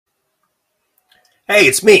Hey,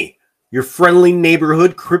 it's me, your friendly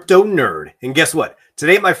neighborhood crypto nerd. And guess what?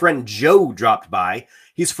 Today, my friend Joe dropped by.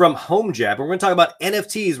 He's from HomeJab. We're going to talk about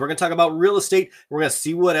NFTs. We're going to talk about real estate. We're going to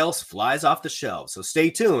see what else flies off the shelves. So stay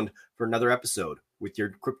tuned for another episode with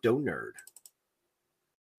your crypto nerd.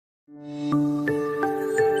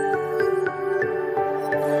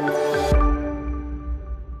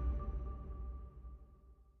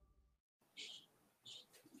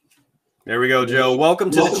 There we go, Joe. Welcome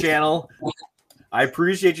to the channel. I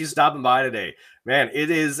appreciate you stopping by today. Man,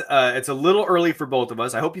 it's a little early for both of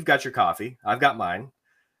us. I hope you've got your coffee. I've got mine.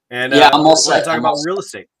 And yeah, I'm all set. We're going to talk about real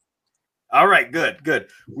estate. All right, good.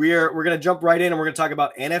 We're going to jump right in and we're going to talk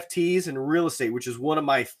about NFTs and real estate, which is one of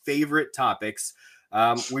my favorite topics.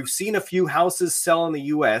 We've seen a few houses sell in the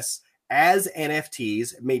U.S. as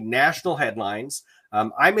NFTs, made national headlines.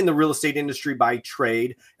 I'm in the real estate industry by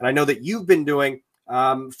trade, and I know that you've been doing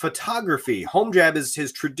photography. HomeJab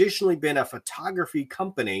has traditionally been a photography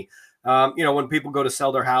company. When people go to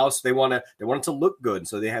sell their house, they want it to look good.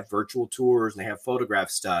 So they have virtual tours and they have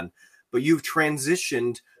photographs done. But you've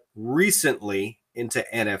transitioned recently into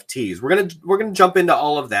NFTs. We're gonna jump into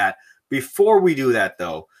all of that. Before we do that,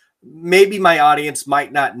 though, maybe my audience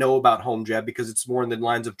might not know about HomeJab because it's more in the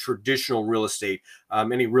lines of traditional real estate.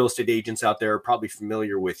 Any real estate agents out there are probably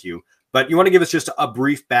familiar with you. But you want to give us just a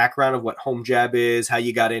brief background of what HomeJab is, how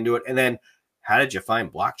you got into it, and then how did you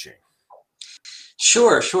find blockchain?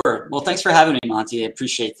 Sure. Well, thanks for having me, Monty. I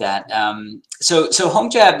appreciate that. So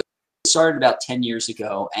HomeJab started about 10 years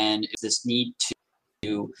ago, and it's this need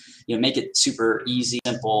to make it super easy,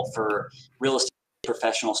 simple for real estate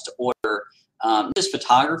professionals to order just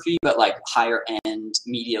photography, but like higher end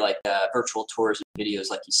media, like virtual tours and videos,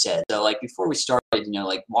 like you said. So like before we started,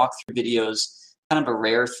 like walkthrough videos, kind of a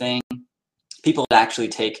rare thing. People would actually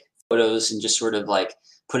take photos and just sort of like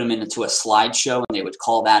put them into a slideshow, and they would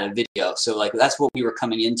call that a video. So like that's what we were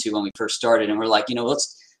coming into when we first started, and we're like,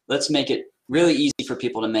 let's make it really easy for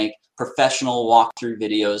people to make professional walkthrough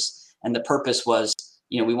videos. And the purpose was,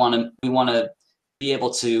 we want to be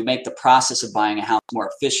able to make the process of buying a house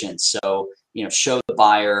more efficient. So show the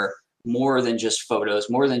buyer more than just photos,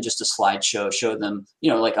 more than just a slideshow. Show them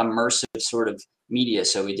like immersive sort of media.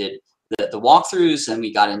 So we did the walkthroughs, and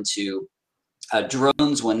we got into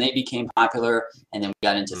drones when they became popular, and then we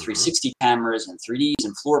got into 360 cameras and 3Ds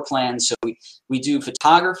and floor plans. So we do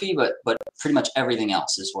photography, but pretty much everything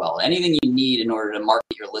else as well. Anything you need in order to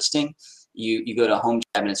market your listing, you go to HomeJab,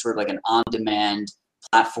 and it's sort of like an on-demand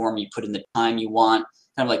platform. You put in the time you want,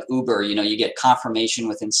 kind of like Uber. You get confirmation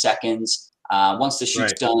within seconds. Once the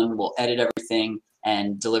shoot's done, we'll edit everything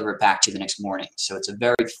and deliver it back to you the next morning. So it's a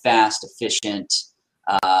very fast, efficient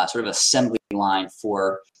sort of assembly line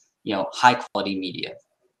for high quality media.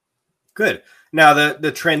 Good. Now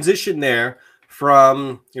the transition there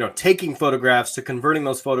from taking photographs to converting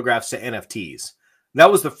those photographs to NFTs,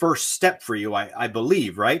 that was the first step for you, I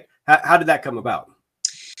believe, right? How did that come about?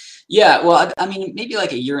 Yeah, well, I mean, maybe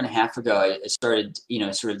like a year and a half ago, I started,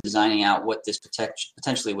 sort of designing out what this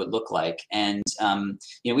potentially would look like. And,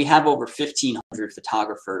 we have over 1,500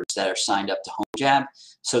 photographers that are signed up to HomeJab.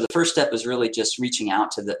 So the first step was really just reaching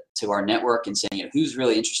out to our network and saying, who's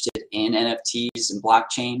really interested in NFTs and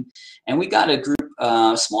blockchain. And we got a group,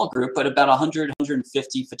 a small group, but about 100,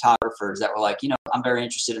 150 photographers that were like, I'm very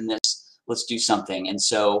interested in this. Let's do something. And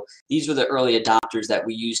so these were the early adopters that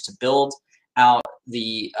we used to build out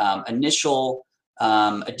the initial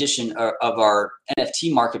edition of our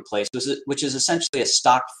NFT marketplace, which is essentially a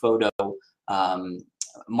stock photo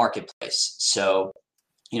marketplace. So,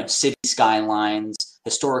 city skylines,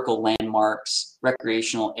 historical landmarks,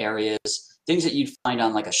 recreational areas, things that you'd find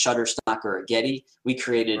on like a Shutterstock or a Getty. We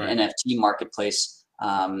created an NFT marketplace.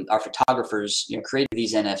 Our photographers, created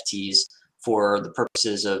these NFTs for the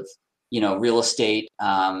purposes of real estate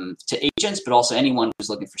to agents, but also anyone who's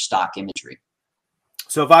looking for stock imagery.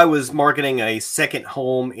 So if I was marketing a second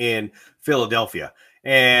home in Philadelphia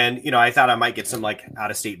and, I thought I might get some like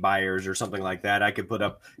out-of-state buyers or something like that, I could put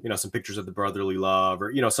up, some pictures of the brotherly love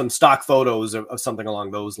or, some stock photos of something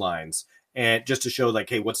along those lines. And just to show like,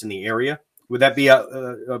 hey, what's in the area. Would that be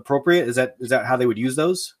appropriate? Is that how they would use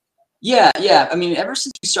those? Yeah. I mean, ever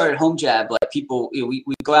since we started HomeJab, like people, we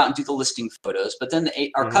go out and do the listing photos, but then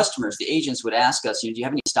our customers, the agents, would ask us, do you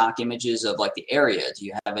have any stock images of like the area? Do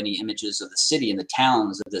you have any images of the city and the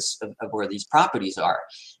towns of where these properties are?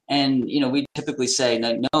 And we typically say,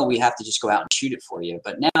 no, we have to just go out and shoot it for you.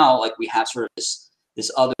 But now, like we have sort of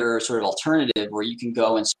this other sort of alternative where you can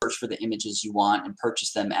go and search for the images you want and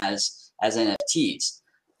purchase them as NFTs.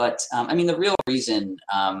 But I mean, the real reason,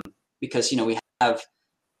 because we have,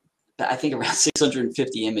 I think, around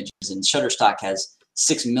 650 images, and Shutterstock has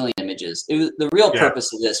 6 million images. The real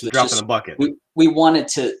purpose of this was drop in just the bucket. we wanted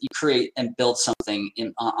to create and build something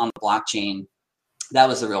on the blockchain. That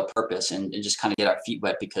was the real purpose, and just kind of get our feet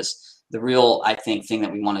wet, because the real, I think, thing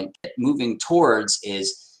that we want to get moving towards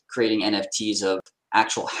is creating NFTs of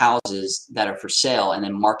actual houses that are for sale, and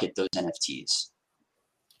then market those NFTs.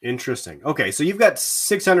 Interesting. Okay, so you've got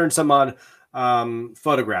 600 and some odd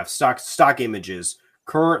photographs, stock images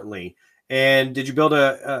currently. And did you build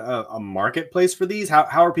a marketplace for these?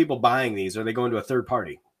 How are people buying these? Are they going to a third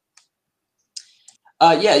party?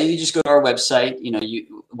 Yeah, you just go to our website. You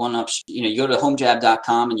go to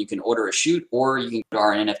HomeJab.com and you can order a shoot, or you can go to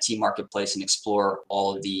our NFT marketplace and explore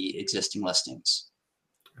all of the existing listings.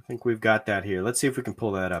 I think we've got that here. Let's see if we can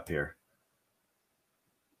pull that up here.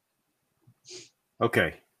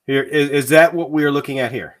 Okay, here is that what we're looking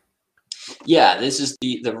at here? Yeah, this is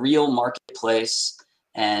the real marketplace,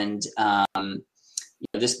 and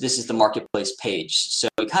this is the marketplace page. So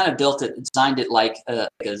we kind of built it, designed it like a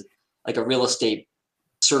real estate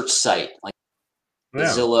search site, like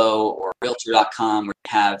Zillow or Realtor.com, where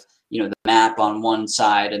you have the map on one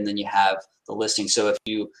side, and then you have the listing. So if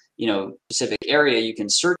specific area, you can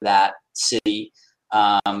search that city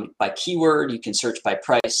by keyword. You can search by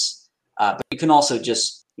price, but you can also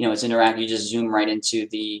just it's interactive. You just zoom right into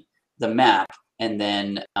the map, and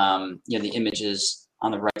then the images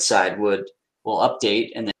on the right side will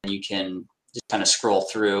update, and then you can just kind of scroll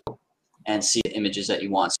through and see the images that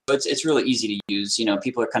you want. So it's really easy to use.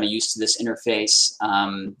 People are kind of used to this interface,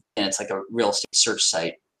 and it's like a real estate search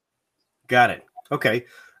site. Got it. Okay.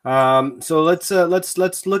 So let's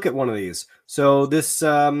look at one of these. So this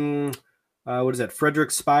what is that? Frederick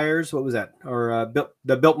Spires? What was that? Or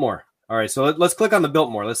the Biltmore? All right. So let's click on the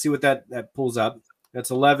Biltmore. Let's see what that pulls up.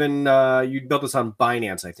 That's 11. You built this on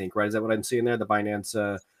Binance, I think, right? Is that what I'm seeing there? The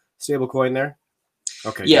Binance stable coin there.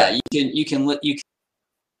 Okay. Yeah, you can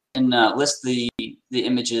list the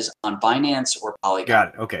images on Binance or Polygon. Got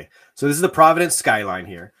it. Okay. So this is the Providence skyline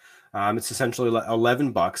here. It's essentially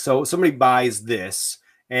 $11. So somebody buys this,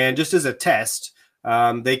 and just as a test,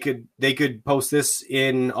 they could post this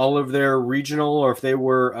in all of their regional, or if they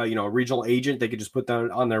were a regional agent, they could just put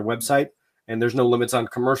that on their website, and there's no limits on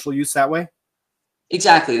commercial use that way.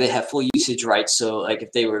 Exactly. They have full usage rights. So like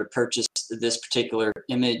if they were to purchase this particular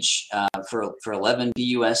image for 11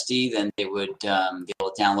 BUSD, then they would be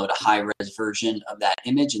able to download a high-res version of that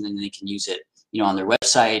image, and then they can use it on their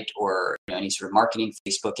website, or any sort of marketing,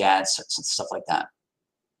 Facebook ads, stuff like that.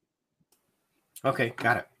 Okay,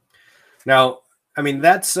 got it. Now, I mean,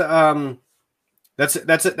 that's a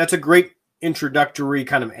great introductory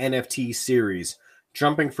kind of NFT series,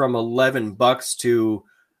 jumping from $11 to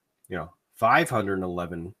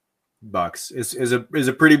 $511 is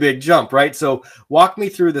a pretty big jump, right? So walk me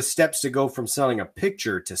through the steps to go from selling a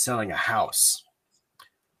picture to selling a house.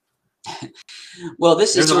 Well,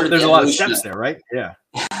 there's a lot of steps there, right? Yeah.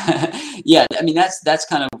 Yeah, I mean that's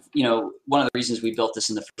kind of one of the reasons we built this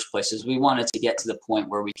in the first place, is we wanted to get to the point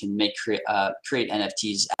where we can create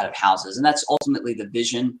NFTs out of houses, and that's ultimately the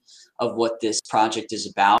vision of what this project is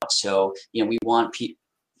about. So we want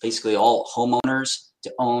basically all homeowners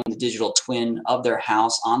to own the digital twin of their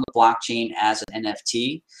house on the blockchain as an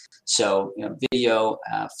NFT. So video,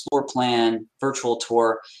 floor plan, virtual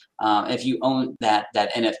tour. If you own that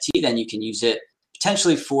NFT, then you can use it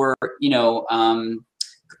potentially for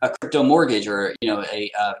a crypto mortgage, or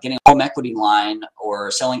getting a home equity line, or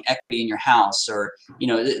selling equity in your house, or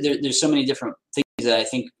there's so many different things that I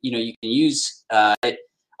think you can use it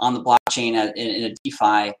on the blockchain in a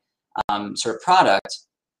DeFi sort of product.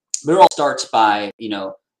 But it all starts by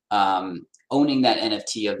owning that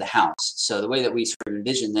NFT of the house. So the way that we sort of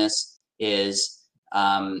envision this is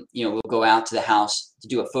we'll go out to the house to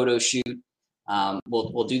do a photo shoot.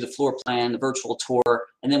 We'll do the floor plan, the virtual tour,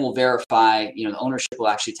 and then we'll verify. The ownership will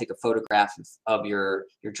actually take a photograph of your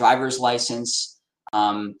driver's license,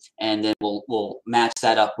 and then we'll match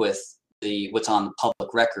that up with what's on the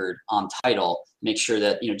public record on title. Make sure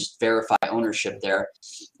that just verify ownership there,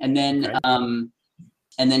 and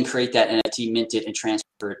then create that NFT, mint it, and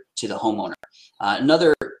transfer it to the homeowner.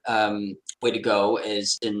 Another way to go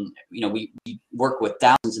is we work with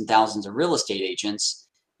thousands and thousands of real estate agents,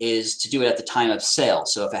 is to do it at the time of sale.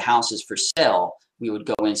 So if a house is for sale, we would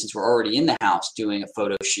go in, since we're already in the house, doing a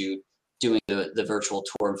photo shoot, doing the virtual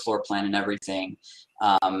tour and floor plan and everything,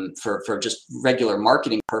 for just regular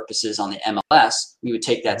marketing purposes on the MLS. We would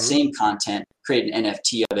take that same content, create an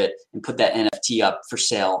NFT of it, and put that NFT up for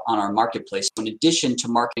sale on our marketplace. So in addition to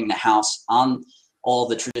marketing the house on all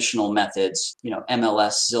the traditional methods,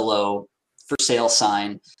 MLS, Zillow, for sale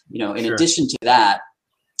sign, in addition to that,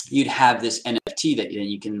 you'd have this NFT that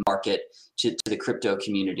you can market to the crypto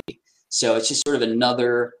community. So it's just sort of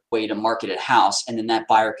another way to market a house, and then that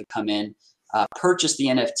buyer could come in, purchase the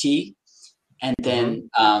NFT, and then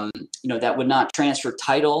that would not transfer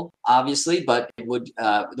title, obviously, but it would.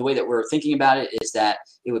 The way that we're thinking about it is that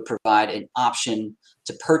it would provide an option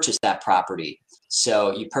to purchase that property.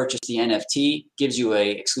 So you purchase the NFT, gives you a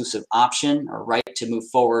exclusive option or right to move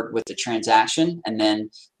forward with the transaction, and then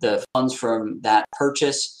the funds from that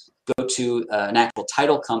purchase go to an actual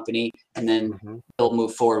title company, and then they'll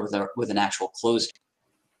move forward with an actual closing.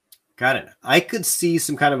 Got it. I could see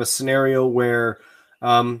some kind of a scenario where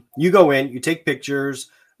you go in, you take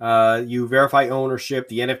pictures, you verify ownership,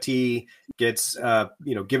 the NFT gets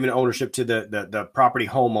given ownership to the property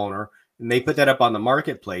homeowner, and they put that up on the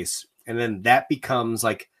marketplace, and then that becomes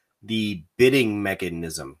like the bidding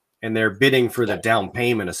mechanism, and they're bidding for the down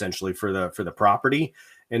payment essentially for the property.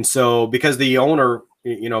 And so because the owner,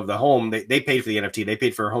 of the home, they paid for the NFT, they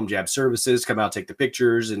paid for HomeJab services, come out, take the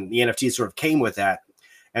pictures, and the NFT sort of came with that.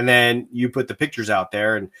 And then you put the pictures out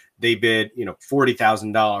there, and they bid,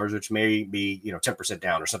 $40,000, which may be, 10%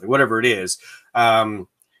 down or something, whatever it is. And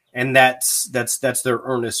that's their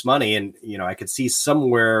earnest money. And, I could see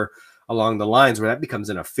somewhere along the lines where that becomes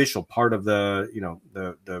an official part of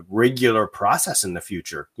the regular process in the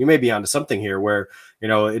future. You may be onto something here where,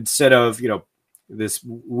 instead of, this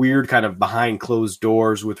weird kind of behind closed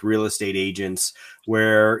doors with real estate agents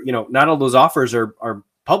where, not all those offers are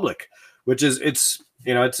public, which is, it's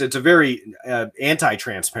a very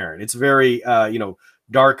anti-transparent. It's very,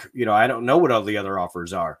 dark. I don't know what all the other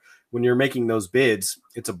offers are. When you're making those bids,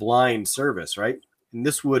 it's a blind service, right? And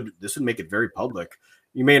this would make it very public.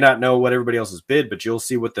 You may not know what everybody else's bid, but you'll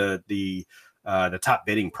see what the top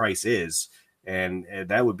bidding price is. And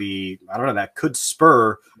that would be, I don't know, that could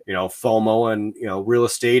spur, FOMO and, real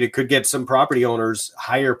estate. It could get some property owners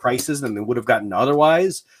higher prices than they would have gotten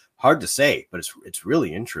otherwise. Hard to say, but it's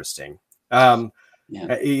really interesting. Who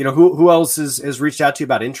else has reached out to you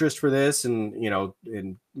about interest for this? And,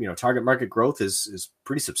 target market growth is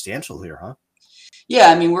pretty substantial here, huh?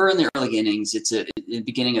 Yeah, I mean, we're in the early innings. It's the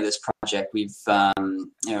beginning of this project. We've,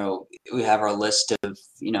 we have our list of,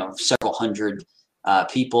 several hundred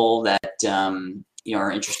people that,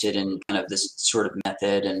 are interested in kind of this sort of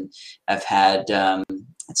method. And I've had, I'd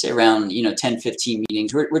say around, 10, 15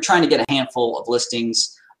 meetings. We're trying to get a handful of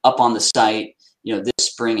listings up on the site, this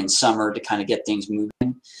spring and summer to kind of get things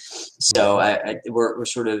moving. So we're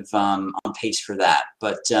sort of on pace for that.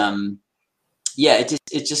 But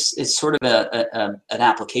it's sort of an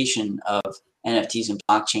application of NFTs and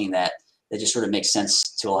blockchain that just sort of makes sense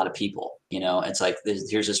to a lot of people. It's like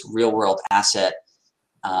here's this real world asset,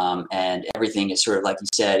 and everything is sort of like you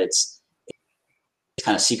said. It's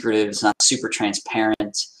kind of secretive. It's not super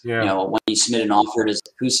transparent. Yeah. When you submit an offer, does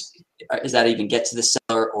that even get to the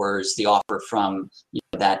seller, or is the offer from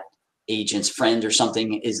that agent's friend or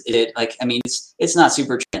something? Is it like, I mean, it's not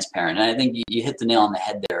super transparent. And I think you hit the nail on the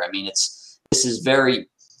head there. I mean, it's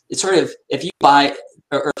sort of, if you buy,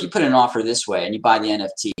 or if you put an offer this way and you buy the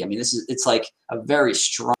NFT, I mean, it's like a very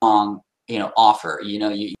strong, offer.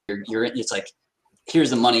 It's like, here's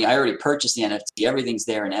the money. I already purchased the NFT. Everything's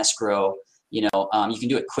there in escrow. You can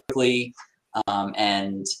do it quickly,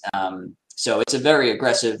 so it's a very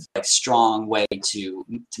aggressive, like strong way to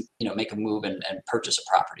make a move and purchase a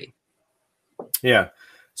property. Yeah.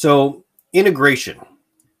 So integration.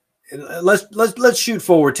 Let's shoot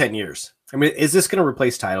forward 10 years. I mean, is this going to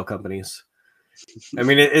replace title companies? I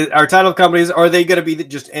mean, are title companies, are they going to be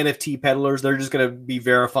just NFT peddlers? They're just going to be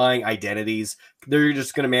verifying identities. They're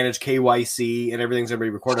just going to manage KYC and everything's going to be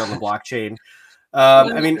recorded on the blockchain.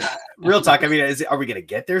 I mean, real talk. I mean, are we going to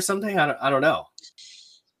get there someday? I don't know.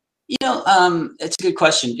 It's a good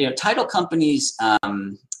question. Title companies,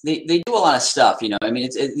 they do a lot of stuff. I mean,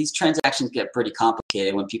 these transactions get pretty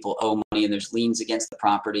complicated when people owe money and there's liens against the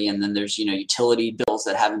property, and then there's utility bills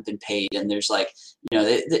that haven't been paid, and there's like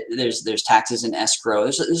there's taxes in escrow.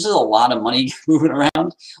 There's a lot of money moving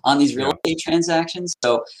around on these real estate transactions.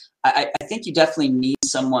 So I think you definitely need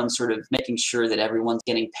someone sort of making sure that everyone's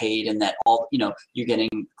getting paid and that all you're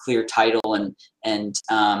getting clear title and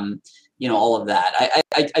all of that.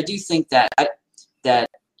 I do think that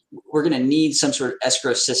we're going to need some sort of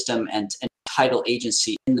escrow system and title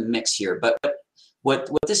agency in the mix here. But what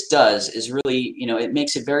this does is really, it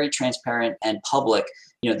makes it very transparent and public,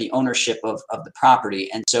 the ownership of the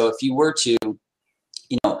property. And so if you were to,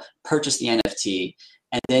 purchase the NFT,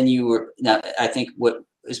 and then I think what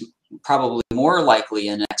is probably more likely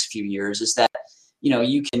in the next few years is that,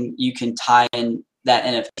 you can tie in that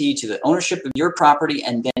NFT to the ownership of your property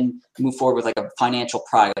and then move forward with like a financial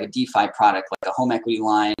product, like a DeFi product, like a home equity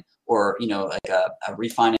line or, like a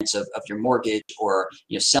refinance of your mortgage, or,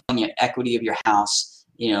 selling your equity of your house,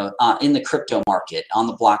 in the crypto market on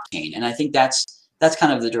the blockchain. And I think that's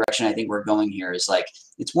kind of the direction I think we're going here, is like,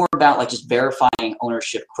 it's more about like just verifying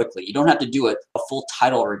ownership quickly. You don't have to do a full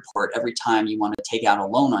title report every time you want to take out a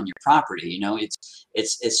loan on your property.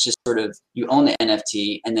 It's just sort of, you own the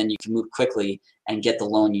NFT and then you can move quickly and get the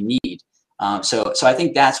loan you need. So I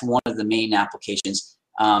think that's one of the main applications.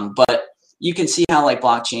 But you can see how like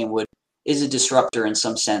blockchain is a disruptor in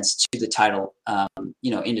some sense to the title,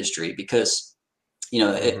 industry, because,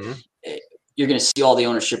 you're going to see all the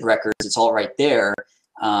ownership records. It's all right there.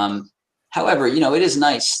 However, it is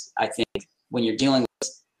nice, I think, when you're dealing with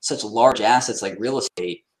such large assets like real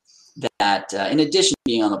estate, that in addition to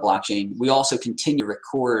being on the blockchain, we also continue to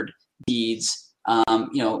record deeds,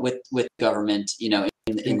 with government, in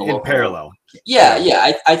the local parallel.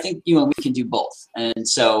 Yeah. I think, we can do both. And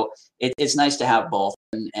so it's nice to have both.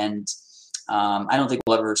 And I don't think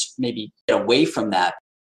we'll ever maybe get away from that.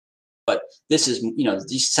 But this is,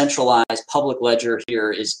 decentralized public ledger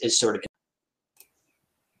here is sort of.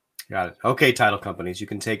 Got it. Okay, title companies, you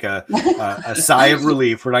can take a sigh of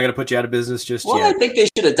relief. We're not going to put you out of business just yet. I think they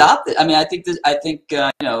should adopt it. I mean, I think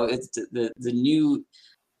it's the new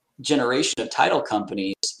generation of title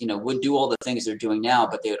companies, would do all the things they're doing now,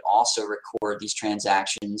 but they would also record these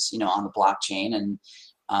transactions, on the blockchain. And,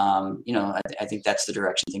 I think that's the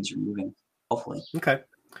direction things are moving, hopefully. Okay.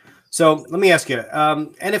 So let me ask you,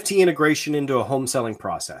 NFT integration into a home selling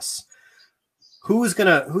process. Who's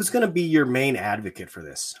gonna be your main advocate for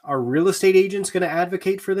this? Are real estate agents going to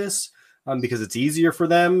advocate for this because it's easier for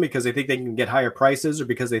them, because they think they can get higher prices, or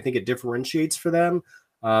because they think it differentiates for them?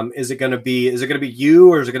 Is it going to be you,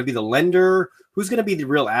 or is it going to be the lender? Who's going to be the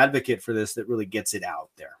real advocate for this that really gets it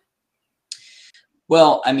out there?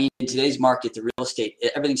 Well, I mean, in today's market, the real estate,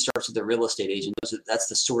 everything starts with the real estate agent. That's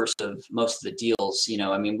the source of most of the deals.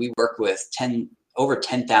 I mean, we work with over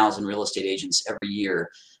 10,000 real estate agents every year,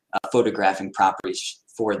 photographing properties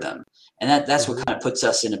for them. And that's what kind of puts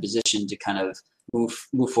us in a position to kind of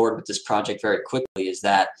move forward with this project very quickly, is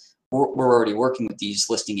that we're already working with these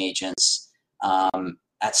listing agents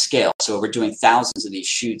at scale. So we're doing thousands of these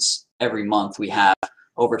shoots every month. We have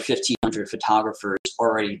over 1,500 photographers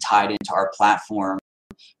already tied into our platform,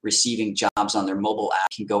 receiving jobs on their mobile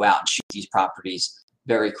app, can go out and shoot these properties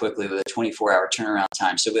very quickly with a 24-hour turnaround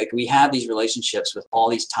time. So like, we have these relationships with all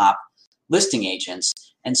these top listing agents.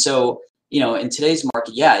 And so, in today's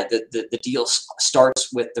market, the deal starts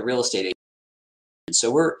with the real estate agent.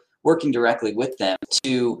 So we're working directly with them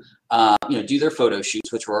to, do their photo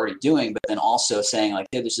shoots, which we're already doing, but then also saying like,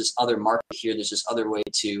 hey, there's this other market here. There's this other way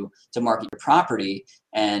to market your property.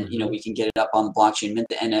 And, we can get it up on the blockchain, mint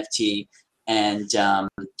the NFT,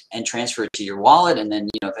 and transfer it to your wallet. And then,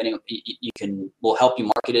 if anyone, we'll help you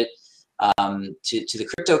market it to the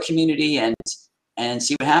crypto community and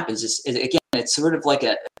see what happens. Again, it's sort of like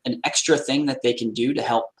an extra thing that they can do to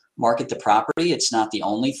help market the property. It's not the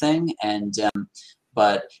only thing. And,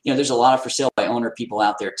 but there's a lot of for sale by owner people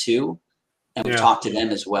out there too. And we've talked to them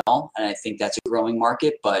as well. And I think that's a growing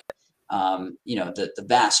market, but the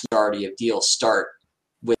vast majority of deals start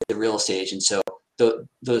with the real estate agent. So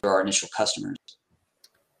those are our initial customers.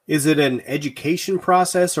 Is it an education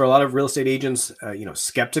process? Or a lot of real estate agents,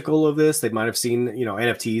 skeptical of this? They might have seen,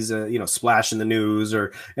 NFTs, splash in the news,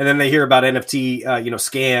 and then they hear about NFT,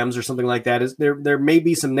 scams or something like that. Is there may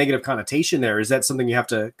be some negative connotation there? Is that something you have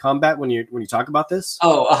to combat when you talk about this?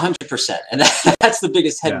 Oh, 100%. And that's the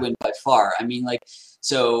biggest headwind by far. I mean, a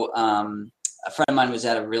friend of mine was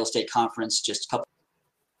at a real estate conference just a couple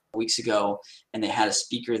of weeks ago, and they had a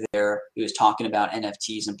speaker there who was talking about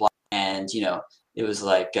NFTs and it was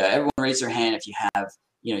like, everyone raise their hand if you have,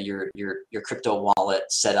 your crypto wallet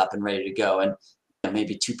set up and ready to go. And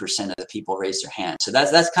maybe 2% of the people raise their hand. So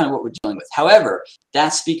that's kind of what we're dealing with. However, that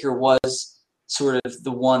speaker was sort of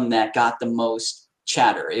the one that got the most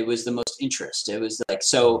chatter. It was the most interest. It was like,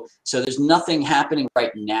 so there's nothing happening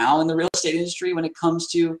right now in the real estate industry when it comes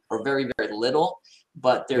to, or very, very little,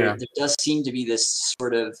 but there does seem to be this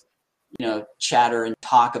sort of, chatter and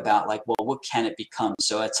talk about like, well, what can it become?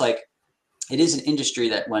 So it's like, it is an industry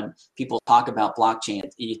that when people talk about blockchain,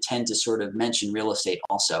 you tend to sort of mention real estate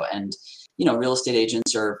also. And, real estate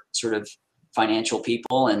agents are sort of financial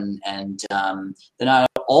people, and they're not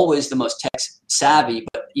always the most tech savvy,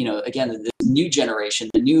 but, again, the new generation,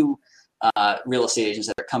 the new real estate agents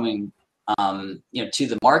that are coming, to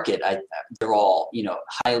the market, they're all,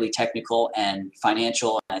 highly technical and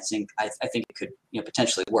financial. And I think it could,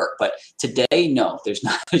 potentially work. But today, no, there's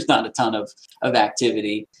not a ton of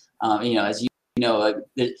activity. As you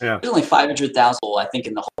There's only 500,000 people, I think,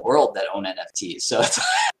 in the whole world that own NFTs. So it's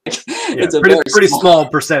it's a pretty small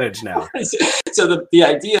percentage now. So the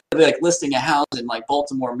idea of like listing a house in like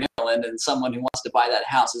Baltimore, Maryland, and someone who wants to buy that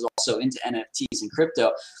house is also into NFTs and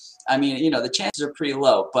crypto. I mean, the chances are pretty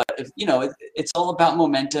low, but it's all about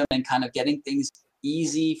momentum and kind of getting things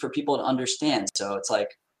easy for people to understand. So it's like,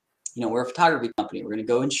 we're a photography company. We're going to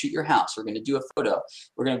go and shoot your house. We're going to do a photo.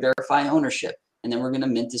 We're going to verify ownership. And then we're going to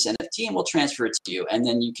mint this NFT and we'll transfer it to you. And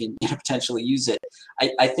then you can potentially use it.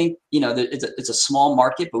 I think, it's a small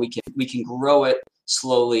market, but we can grow it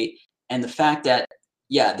slowly. And the fact that,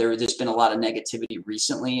 there's been a lot of negativity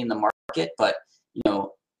recently in the market, but,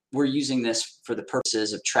 we're using this for the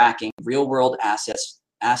purposes of tracking real world assets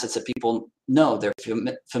that people know they're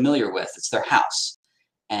familiar with. It's their house.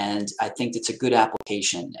 And I think it's a good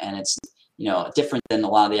application, and it's, different than a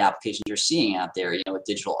lot of the applications you're seeing out there, with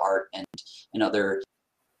digital art and other,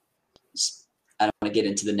 I don't want to get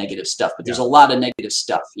into the negative stuff, but there's a lot of negative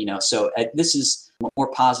stuff, so this is a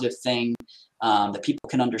more positive thing that people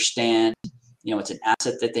can understand. It's an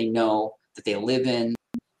asset that they know, that they live in,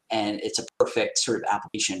 and it's a perfect sort of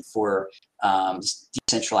application for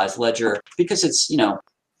decentralized ledger, because it's,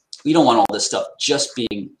 we don't want all this stuff just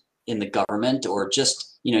being in the government, or just,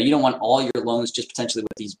 you don't want all your loans just potentially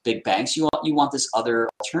with these big banks. You want this other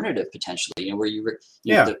alternative potentially, where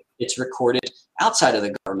it's recorded outside of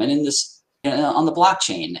the government in this, on the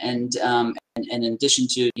blockchain. And in addition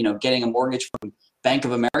to, getting a mortgage from Bank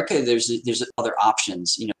of America, there's other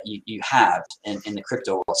options, you have in the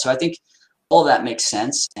crypto world. So I think all of that makes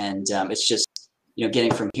sense. And it's just,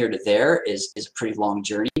 getting from here to there is a pretty long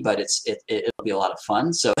journey, but it'll be a lot of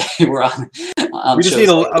fun. So we're on. We just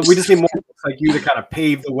need more like you to kind of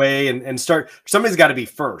pave the way and start. Somebody's got to be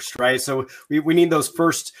first, right? So we need those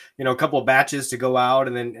first, couple of batches to go out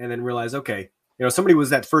and then realize, okay, somebody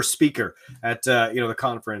was that first speaker at the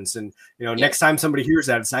conference, and next time somebody hears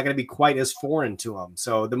that, it's not going to be quite as foreign to them.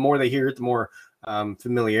 So the more they hear it, the more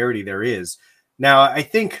familiarity there is. Now, I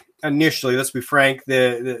think initially, let's be frank,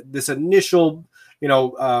 this initial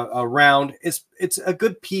round, it's a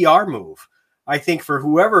good PR move. I think for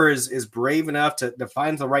whoever is brave enough to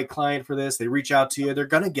find the right client for this, they reach out to you, they're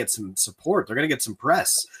going to get some support. They're going to get some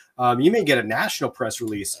press. You may get a national press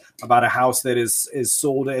release about a house that is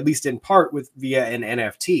sold, at least in part, via an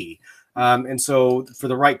NFT. And so for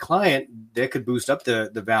the right client, that could boost up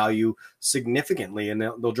the value significantly, and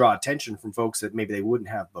they'll draw attention from folks that maybe they wouldn't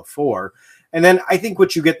have before. And then I think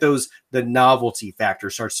what you get the novelty factor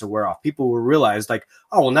starts to wear off. People will realize like,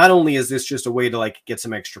 oh, well, not only is this just a way to like get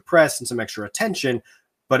some extra press and some extra attention,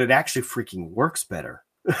 but it actually freaking works better.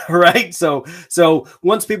 Right. So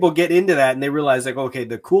once people get into that and they realize like, okay,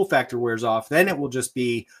 the cool factor wears off, then it will just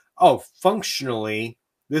be, oh, functionally,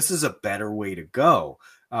 this is a better way to go.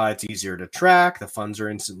 It's easier to track. The funds are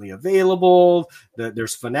instantly available.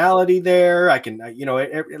 There's finality there. I can,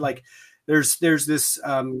 there's this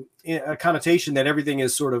a connotation that everything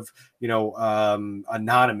is sort of,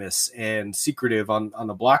 anonymous and secretive on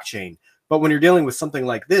the blockchain. But when you're dealing with something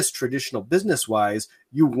like this, traditional business wise,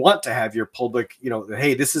 you want to have your public,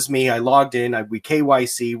 hey, this is me. I logged in. We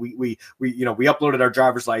KYC. We uploaded our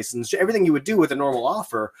driver's license. Everything you would do with a normal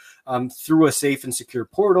offer through a safe and secure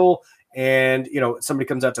portal. And, somebody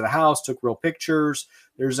comes out to the house, took real pictures.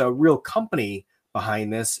 There's a real company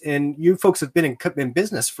behind this. And you folks have been in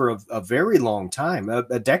business for a very long time,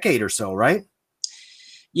 a decade or so, right?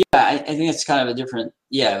 Yeah, I think it's kind of a different,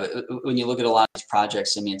 when you look at a lot of these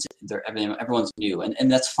projects, I mean, everyone's new,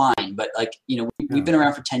 and that's fine. But we've been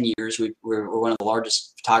around for 10 years. We're one of the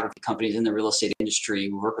largest photography companies in the real estate industry.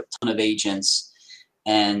 We work with a ton of agents.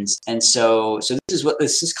 And so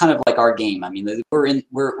this is kind of like our game. I mean,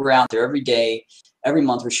 we're out there every day, every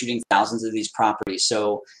month. We're shooting thousands of these properties.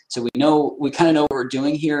 So we kind of know what we're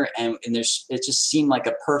doing here, and it just seemed like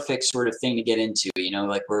a perfect sort of thing to get into.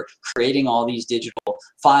 Like we're creating all these digital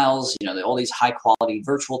files, all these high quality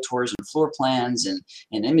virtual tours and floor plans and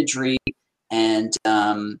imagery, and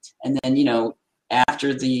then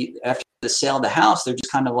after the sale of the house, they're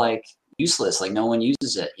just kind of like useless, like no one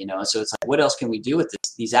uses it, so it's like, what else can we do with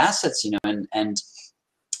these assets, and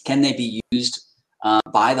can they be used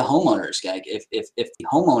by the homeowners? Like if the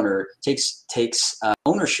homeowner takes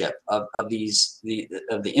ownership of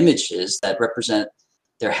the images that represent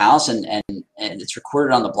their house and it's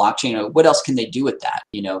recorded on the blockchain, what else can they do with that?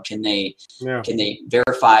 Can they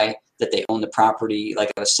verify that they own the property,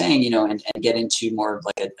 like I was saying, and get into more of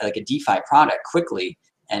like a DeFi product quickly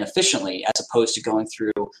and efficiently, as opposed to going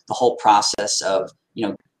through the whole process of,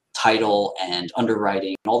 title and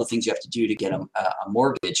underwriting and all the things you have to do to get a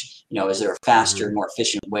mortgage. Is there a faster, more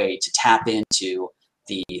efficient way to tap into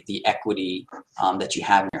the equity that you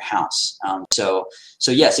have in your house. So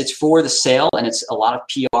yes, it's for the sale, and it's a lot of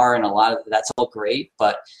PR and a lot of that's all great,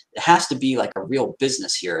 but it has to be like a real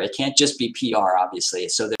business here. It can't just be PR, obviously.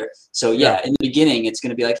 So yeah, in the beginning, it's going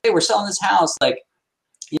to be like, hey, we're selling this house, like,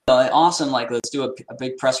 awesome, like let's do a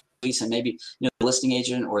big press release, and maybe the listing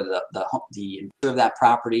agent or the investor of that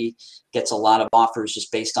property gets a lot of offers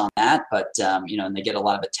just based on that, but and they get a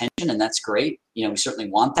lot of attention, and that's great. We certainly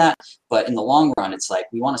want that, but in the long run, it's like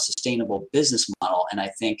we want a sustainable business model, and I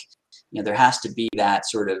think there has to be that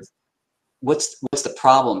sort of what's the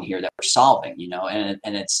problem here that we're solving, and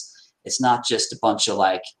it's not just a bunch of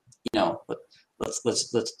like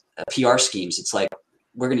let's PR schemes. It's like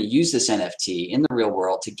we're going to use this NFT in the real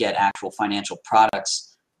world to get actual financial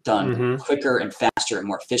products done quicker and faster and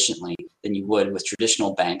more efficiently than you would with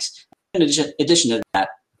traditional banks. In addition to that,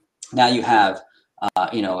 now you have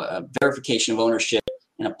a verification of ownership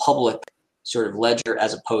in a public sort of ledger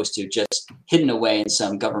as opposed to just hidden away in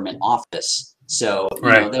some government office. So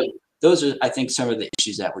those are, I think, some of the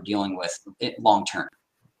issues that we're dealing with long term.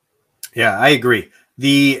 Yeah, I agree.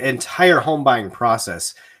 The entire home buying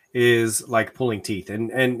process is like pulling teeth.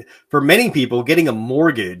 And for many people, getting a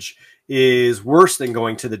mortgage is worse than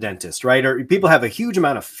going to the dentist, right? Or people have a huge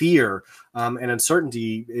amount of fear and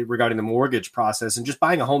uncertainty regarding the mortgage process and just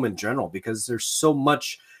buying a home in general, because there's so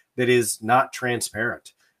much that is not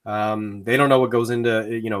transparent. They don't know what goes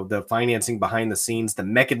into, the financing behind the scenes, the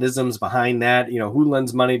mechanisms behind that, who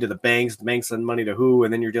lends money to the banks lend money to who,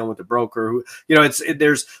 and then you're dealing with the broker who,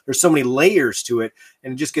 there's so many layers to it,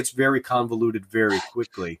 and it just gets very convoluted very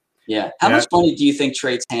quickly. Yeah. How much money do you think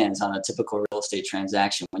trades hands on a typical real estate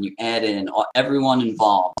transaction when you add in everyone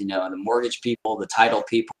involved, the mortgage people, the title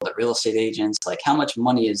people, the real estate agents? Like, how much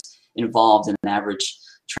money is involved in an average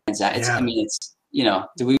transaction? Yeah. I mean,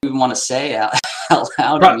 do we even want to say out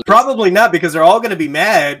loud? Probably not, because they're all going to be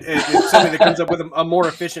mad if somebody that comes up with a more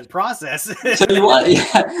efficient process. So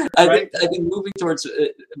I think moving towards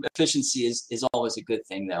efficiency is always a good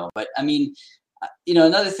thing, though. But I mean,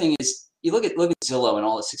 another thing is, you look at Zillow and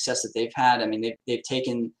all the success that they've had. I mean, they've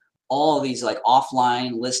taken all of these like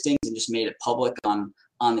offline listings and just made it public on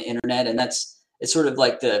the internet, and it's sort of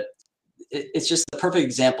like it's just the perfect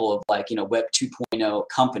example of like Web 2.0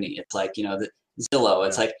 company. It's like the Zillow.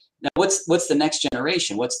 It's like, now what's the next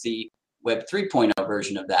generation? What's the Web 3.0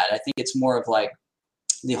 version of that? I think it's more of like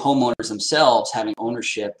the homeowners themselves having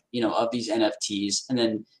ownership, of these NFTs, and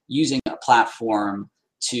then using a platform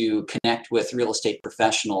to connect with real estate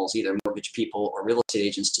professionals, either mortgage people or real estate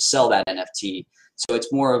agents, to sell that NFT. So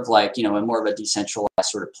it's more of like, more of a decentralized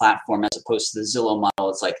sort of platform as opposed to the Zillow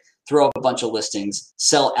model. It's like throw up a bunch of listings,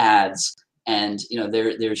 sell ads, and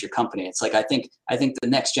there's your company. It's like I think the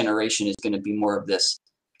next generation is going to be more of this,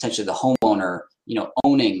 potentially the homeowner,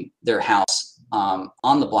 owning their house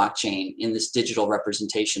on the blockchain in this digital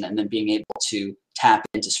representation, and then being able to tap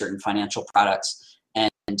into certain financial products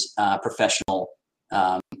and professional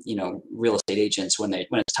real estate agents when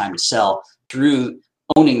it's time to sell through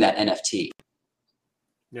owning that NFT.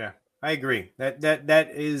 Yeah, I agree. That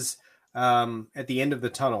is at the end of the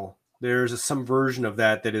tunnel. There's some version of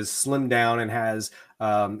that is slimmed down and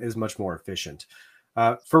is much more efficient.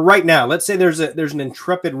 For right now, let's say there's an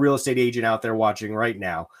intrepid real estate agent out there watching right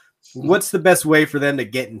now. What's the best way for them to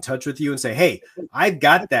get in touch with you and say, hey, I've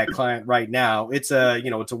got that client right now. It's a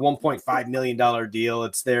 $1.5 million deal.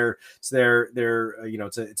 It's a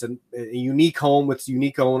unique home with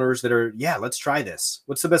unique owners that are, let's try this.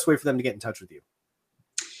 What's the best way for them to get in touch with you?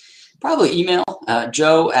 Probably email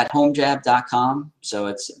joe@homejab.com. So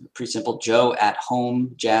it's pretty simple,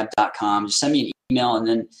 joe@homejab.com. Just send me an email, and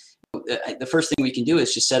then the first thing we can do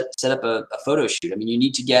is just set up a photo shoot. I mean, you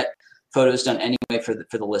need to get photos done anyway for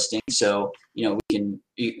the listing. So, I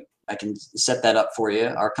can set that up for you.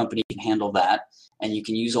 Our company can handle that, and you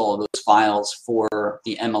can use all of those files for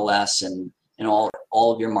the MLS and all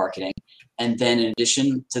of your marketing. And then in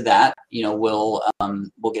addition to that, we'll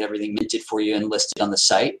get everything minted for you and listed on the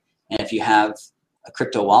site. And if you have a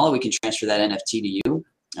crypto wallet, we can transfer that NFT to you.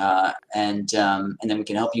 And then we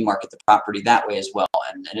can help you market the property that way as well.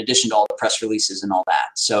 And in addition to all the press releases and all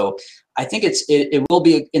that. So I think it will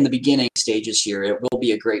be in the beginning stages here. It will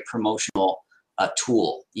be a great promotional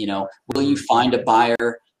tool. Will you find a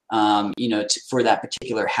buyer, for that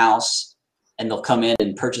particular house, and they'll come in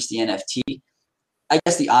and purchase the NFT? I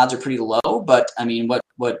guess the odds are pretty low, but I mean, what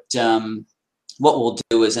we'll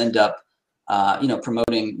do is end up,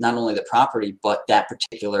 promoting not only the property, but that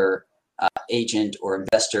particular agent or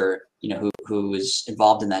investor, who is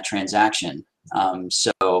involved in that transaction. It's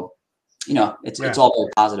all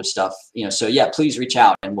very positive stuff. So yeah, please reach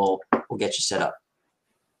out and we'll get you set up.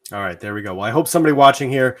 All right, there we go. Well, I hope somebody watching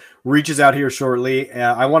here reaches out here shortly.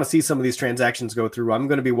 I want to see some of these transactions go through. I'm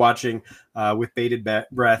going to be watching with bated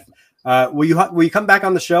breath. Will you come back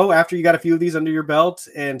on the show after you got a few of these under your belt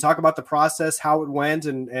and talk about the process, how it went,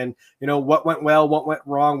 and what went well, what went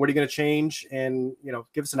wrong, what are you going to change, and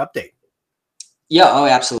give us an update? Yeah, oh,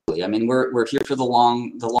 absolutely. I mean, we're here for the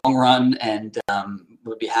long run, and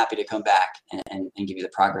we'll be happy to come back and give you the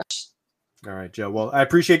progress. All right, Joe. Well, I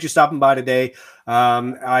appreciate you stopping by today.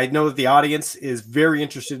 I know that the audience is very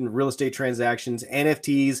interested in real estate transactions,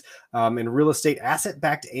 NFTs, and real estate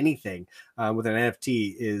asset-backed anything with an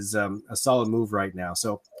NFT is a solid move right now.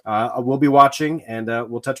 So we'll be watching, and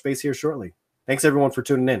we'll touch base here shortly. Thanks, everyone, for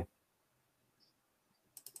tuning in.